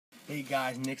Hey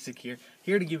guys, NIcsick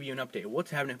here to give you an update of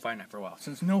what's happening in Fight Nite for a while,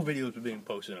 since no videos were being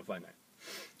posted on Fight Nite.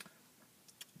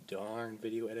 Darn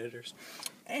video editors.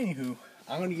 Anywho,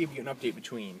 I'm going to give you an update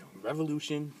between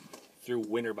Revolution through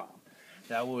Winter Bomb.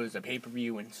 That was a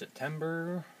pay-per-view in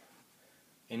September,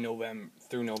 in November,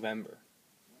 through November.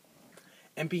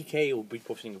 MPK will be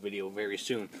posting a video very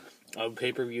soon of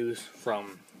pay-per-views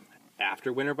from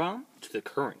after Winter Bomb to the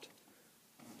current.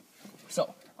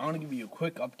 So, I'm going to give you a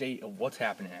quick update of what's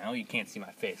happening. I know you can't see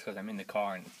my face because I'm in the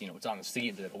car and it's on the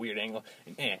seat at a weird angle.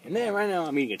 And then right now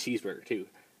I'm eating a cheeseburger too.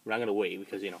 But I'm going to wait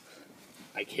because,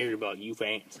 I cared about you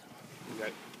fans.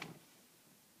 Right?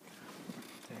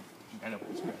 I know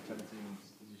it's scratch. I've been sitting in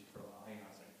this position for a while. Hang on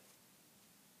a second.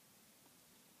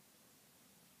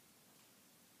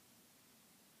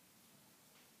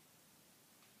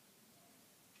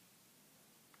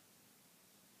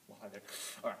 Well, hi there.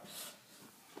 Alright.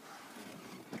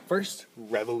 First,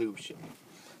 Revolution.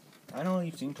 I know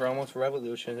you've seen promos for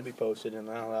Revolution to be posted and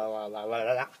la la la la la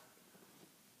la.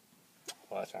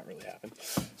 Well, that's not really happened.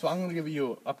 So I'm going to give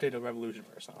you an update of Revolution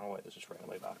first. I don't know why this just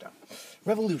randomly popped down.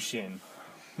 Revolution.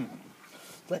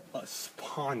 Let us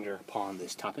ponder upon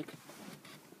this topic.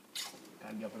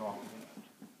 Gotta be up and off.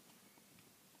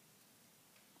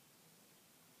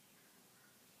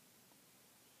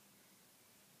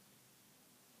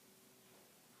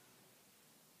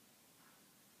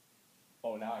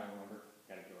 Oh, now I remember.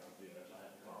 Gotta go around to the other side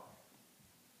of the car.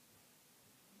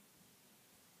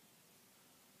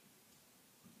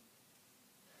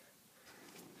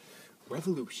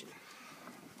 Revolution.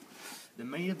 The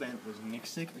main event was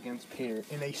NIcsick against Peter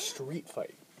in a street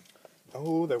fight.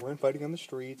 Oh, they weren't fighting on the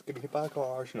streets, getting hit by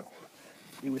cars. No.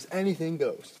 It was anything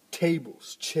goes.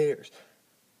 Tables, chairs.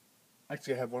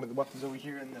 Actually, I have one of the weapons over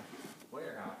here in the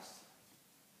warehouse.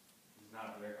 It's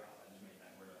not a warehouse. I just made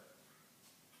that word up.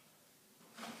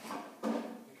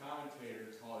 The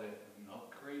commentators called it a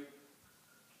milk crate.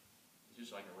 It's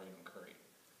just like a random crate.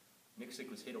 NIcsick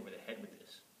was hit over the head with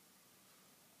this.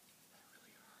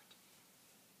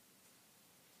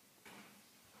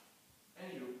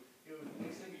 Anywho, it was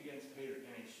NIcsick against Peter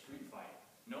in a street fight.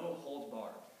 No holds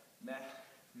barred.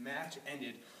 Match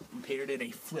ended when Peter did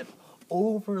a flip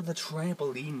over the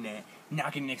trampoline net,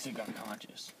 knocking NIcsick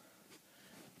unconscious.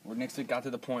 Where NIcsick got to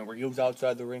the point where he was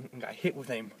outside the ring and got hit with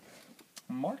a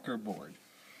marker board.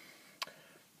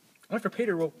 After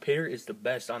Peter wrote, Peter is the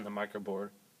best on the marker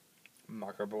board.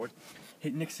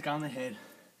 Hit NIcsick on the head,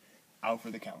 out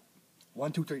for the count.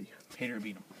 1, 2, 3. Peter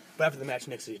beat him. But after the match,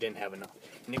 NIcsick didn't have enough.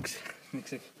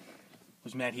 NIcsick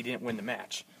was mad he didn't win the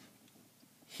match.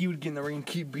 He would get in the ring and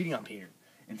keep beating on Peter.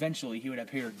 Eventually, he would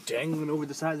have Peter dangling over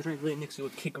the side of the trampoline, and NIcsick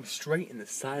would kick him straight in the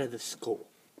side of the skull.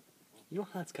 You know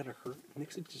how that's gotta hurt?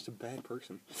 NIcsick's just a bad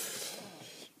person.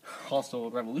 Also,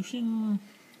 Revolution,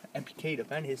 MPK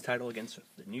defended his title against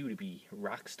the new-to-be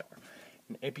Rockstar.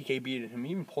 And MPK beat him,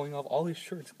 even pulling off all his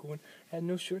shirts, had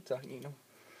no shirts on,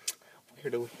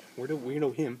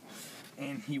 Weirdo him.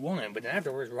 And he won, but then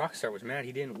afterwards, Rockstar was mad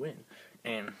he didn't win.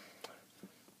 And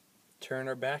turned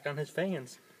her back on his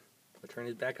fans. Or turned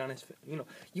his back on his,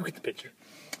 you get the picture.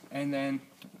 And then,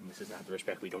 this is not the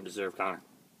respect we don't deserve, Connor.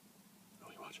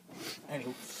 Oh, you watch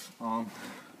it. Anywho,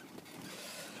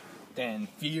 then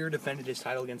Fear defended his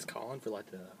title against Colin for like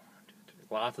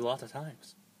lots of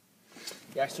times.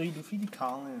 Yeah, so he defeated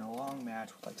Colin in a long match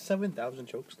with like 7,000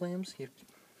 choke slams.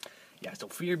 Yeah, so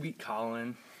Fear beat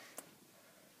Colin.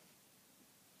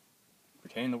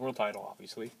 Retained the world title,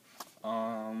 obviously.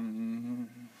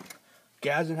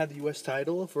 Gazin had the U.S.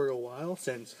 title for a while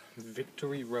since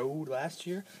Victory Road last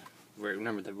year.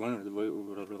 Remember, the winner of the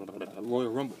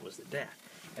Royal Rumble was the death.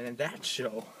 And in that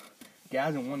show,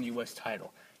 Gazin won the U.S.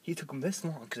 title. He took him this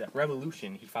long because at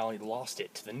Revolution, he finally lost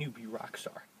it to the newbie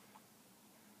Rockstar.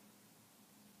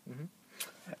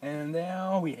 And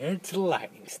now we head to the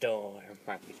Lightning Storm. I'm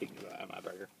finally thinking about my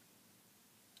burger.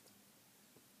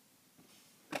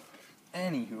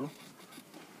 Anywho,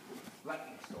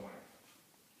 Lightning Storm.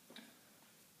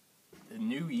 The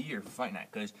new year for Fight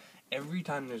Nite, because every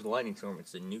time there's a Lightning Storm,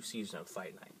 it's the new season of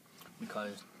Fight Nite.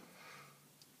 Because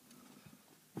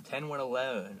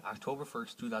 10/11, October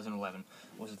 1st, 2011,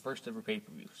 was the first ever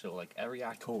pay-per-view. So, like, every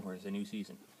October is a new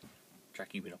season. Try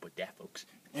keeping up with that, folks.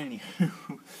 Anywho.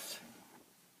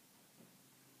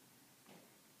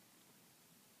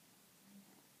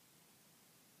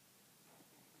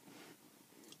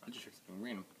 I just heard something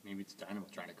random. Maybe it's Dynamo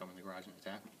trying to come in the garage and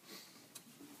attack me.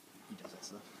 He does that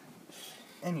stuff.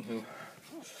 Anywho,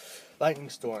 Lightning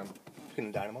Storm. Speaking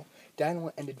of Dynamo,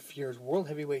 Dynamo ended Fear's World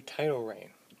Heavyweight title reign,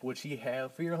 which Fear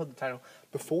held the title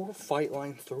before Fight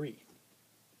Line 3.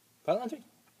 Fight Line 3.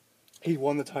 He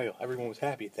won the title. Everyone was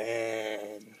happy.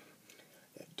 Then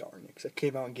NIcsick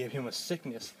came out and gave him a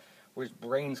sickness where his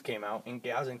brains came out, and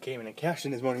Gazin came in and cashed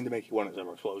in his money to make he won his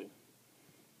ever explosion.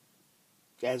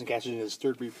 Gazin cashed in his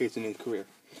third briefcase in his career.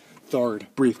 Third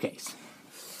briefcase.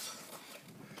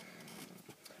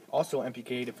 Also,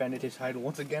 MPK defended his title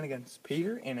once again against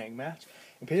Peter in a match,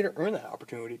 and Peter earned that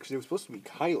opportunity because it was supposed to be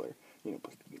Kyler.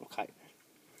 Kyler.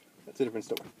 That's a different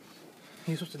story.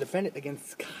 He was supposed to defend it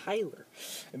against Kyler,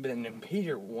 but then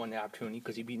Peter won the opportunity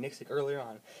because he beat NIcsick earlier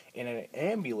on in an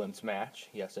ambulance match.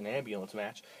 Yes, an ambulance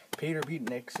match. Peter beat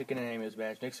NIcsick in an ambulance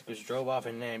match. NIcsick just drove off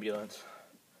in an ambulance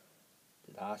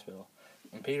to the hospital.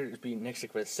 And Peter just beat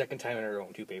NIcsick for the second time in a row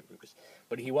in 2 pay-per-views.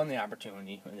 But he won the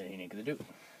opportunity, and then he didn't get to do it.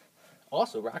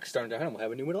 Also, Rockstar and Dynamo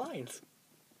have a new alliance.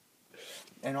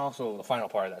 And also, the final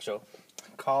part of that show,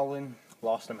 Colin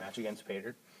lost a match against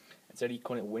Peter and said he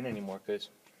couldn't win anymore because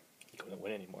he couldn't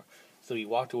win anymore. So he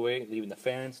walked away, leaving the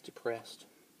fans depressed.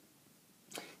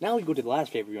 Now we go to the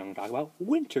last pay-per-view I'm going to talk about,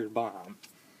 Winter Bomb.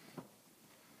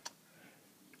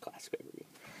 Classic pay-per-view.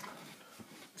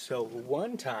 So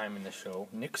one time in the show,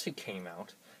 NIcsick came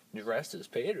out dressed as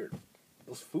Peter.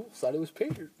 Those fools thought it was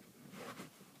Peter.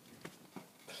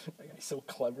 That guy's so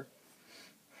clever.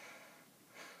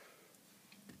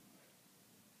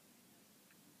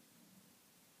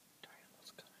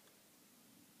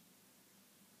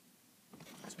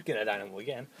 Speaking of Dynamo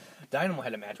again, Dynamo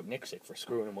had a match with NIcsick for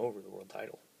screwing him over the world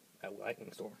title at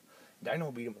Lightning Storm.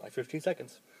 Dynamo beat him in like 15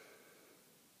 seconds.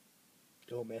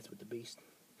 Don't mess with the beast.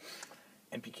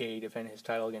 MPK defended his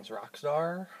title against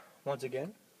Rockstar once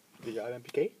again. Good job,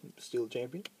 MPK. Still the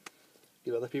champion.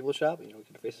 Give other people a shot, but, you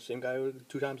can face the same guy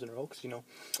 2 times in a row, because,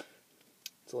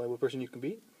 it's the only one person you can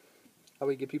beat. How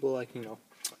about you give people like,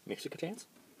 NIcsick a chance?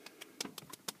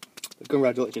 But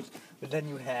congratulations. But then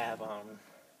you have,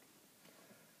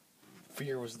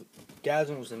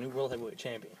 Gazin was the new World Heavyweight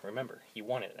Champion. Remember, he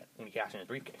won it when he cashed in his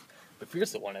briefcase. But Fear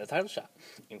still won it a title shot.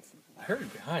 And I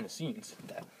heard behind the scenes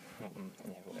that,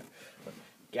 but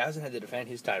Gazin had to defend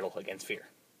his title against Fear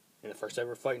in the first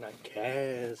ever Fight Nite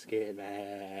casket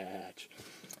match.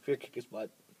 Fear kicked his butt.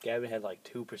 Gavin had like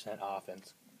 2%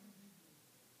 offense.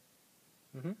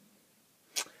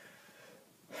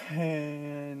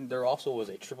 And there also was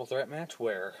a triple threat match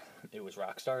where it was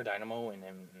Rockstar, Dynamo, and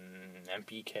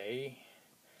MPK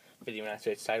for the United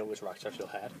States title, which Rockstar still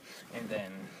had. And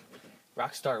then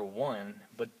Rockstar won,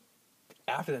 but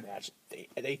after the match,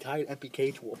 they tied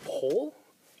MPK to a pole.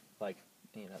 Like,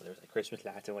 there's like Christmas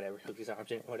lights and whatever, cookies,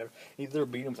 arms, and whatever. Either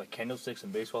beat them with like candlesticks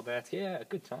and baseball bats. Yeah,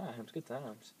 good times, good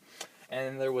times.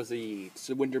 And there was the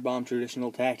Winter Bomb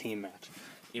traditional tag team match.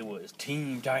 It was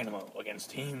Team Dynamo against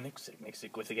Team NIcsick.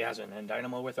 NIcsick with the Gazin and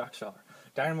Dynamo with Rockstar.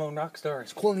 Dynamo and Rockstar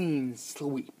is clean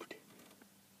sweeped.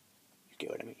 You get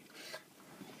what I mean?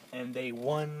 And they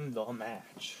won the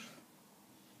match.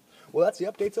 Well, that's the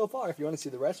update so far. If you want to see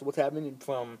the rest of what's happening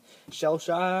from Shell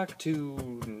Shock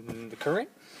to the current,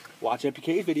 watch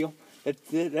MPK's video.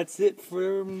 That's it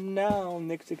for now.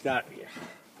 NIcsick's out of here.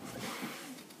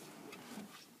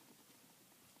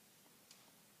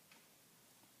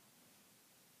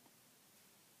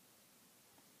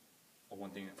 One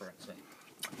thing I forgot to say.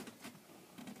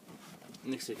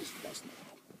 NIcsick is the best.